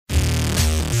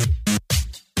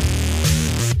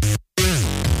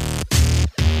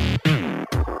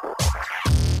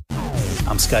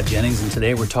Scott Jennings, and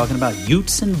today we're talking about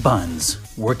Utes and Bunds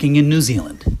working in New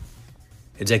Zealand.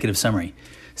 Executive summary.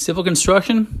 Civil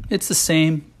construction, it's the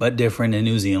same but different in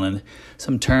New Zealand.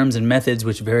 Some terms and methods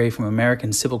which vary from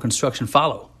American civil construction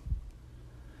follow.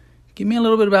 Give me a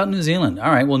little bit about New Zealand.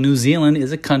 All right, well, New Zealand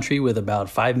is a country with about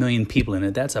 5 million people in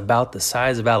it. That's about the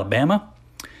size of Alabama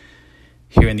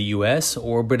here in the U.S.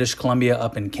 or British Columbia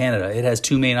up in Canada. It has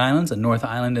two main islands, a North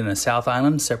Island and a South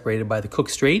Island, separated by the Cook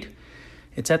Strait.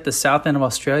 It's at the south end of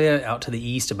Australia, out to the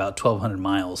east, about 1,200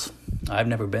 miles. I've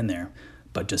never been there,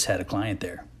 but just had a client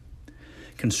there.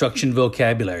 Construction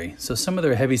vocabulary. So some of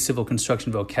their heavy civil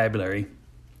construction vocabulary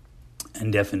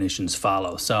and definitions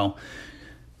follow. So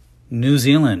New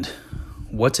Zealand,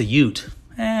 what's a ute?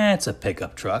 It's a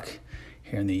pickup truck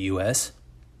here in the U.S.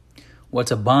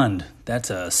 What's a bund? That's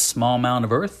a small mound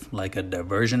of earth, like a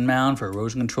diversion mound for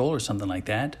erosion control or something like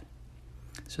that.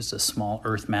 It's just a small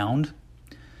earth mound.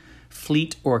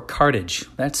 Fleet or cartage,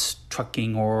 that's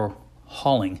trucking or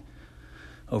hauling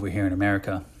over here in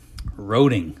America.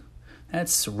 Roading,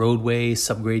 that's roadway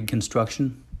subgrade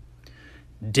construction.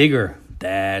 Digger,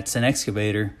 that's an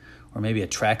excavator or maybe a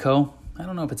track hoe. I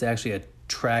don't know if it's actually a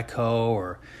track hoe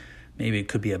or maybe it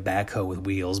could be a backhoe with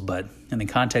wheels, but in the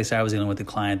context I was dealing with the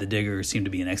client, the digger seemed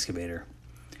to be an excavator.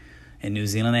 In New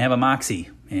Zealand, they have a moxie.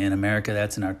 In America,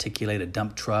 that's an articulated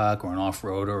dump truck or an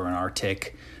off-roader or an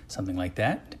Arctic, something like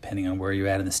that, depending on where you're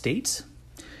at in the States.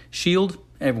 Shield,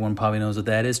 everyone probably knows what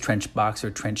that is. Trench box or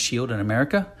trench shield in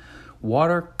America.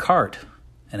 Water cart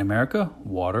in America.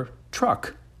 Water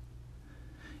truck.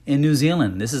 In New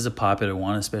Zealand, this is a popular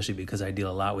one, especially because I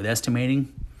deal a lot with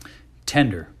estimating.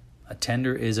 Tender. A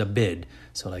tender is a bid.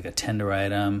 So like a tender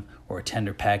item or a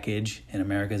tender package in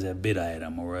America is a bid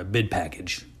item or a bid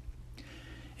package.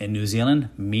 In New Zealand,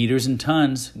 meters and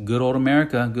tons. Good old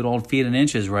America, good old feet and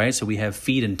inches, right? So we have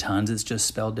feet and tons. It's just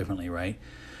spelled differently, right?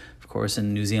 Of course,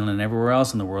 in New Zealand and everywhere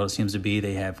else in the world, it seems to be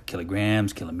they have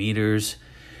kilograms, kilometers.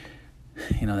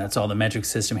 You know, that's all the metric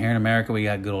system. Here in America, we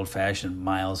got good old-fashioned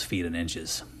miles, feet, and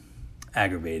inches.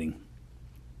 Aggravating.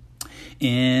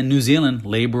 In New Zealand,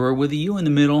 laborer with a U in the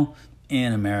middle.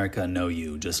 In America, no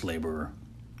U, just laborer.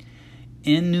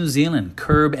 In New Zealand,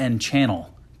 curb and channel.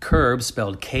 Curb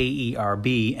spelled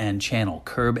K-E-R-B and channel,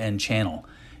 curb and channel.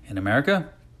 In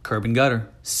America, curb and gutter,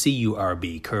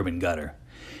 C-U-R-B, curb and gutter.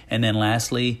 And then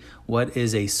lastly, what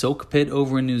is a soak pit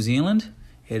over in New Zealand?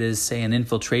 It is, say, an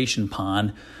infiltration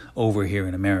pond over here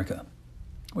in America.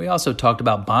 We also talked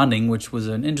about bonding, which was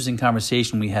an interesting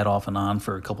conversation we had off and on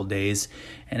for a couple days.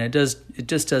 And it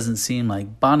just doesn't seem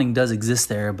like bonding does exist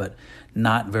there, but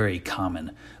not very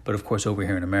common. But of course, over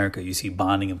here in America, you see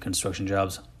bonding of construction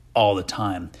jobs all the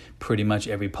time. Pretty much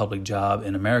every public job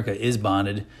in America is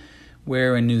bonded,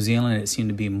 where in New Zealand it seemed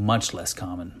to be much less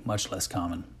common, much less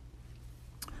common.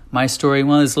 My story,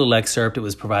 well, this little excerpt, it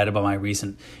was provided by my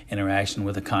recent interaction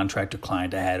with a contractor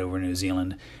client I had over in New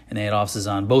Zealand, and they had offices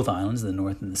on both islands, the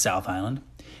North and the South Island.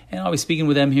 And I'll be speaking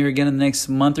with them here again in the next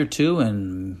month or two,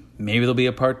 and maybe there'll be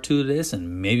a part 2 to this,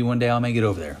 and maybe one day I'll make it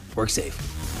over there. Work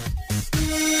safe.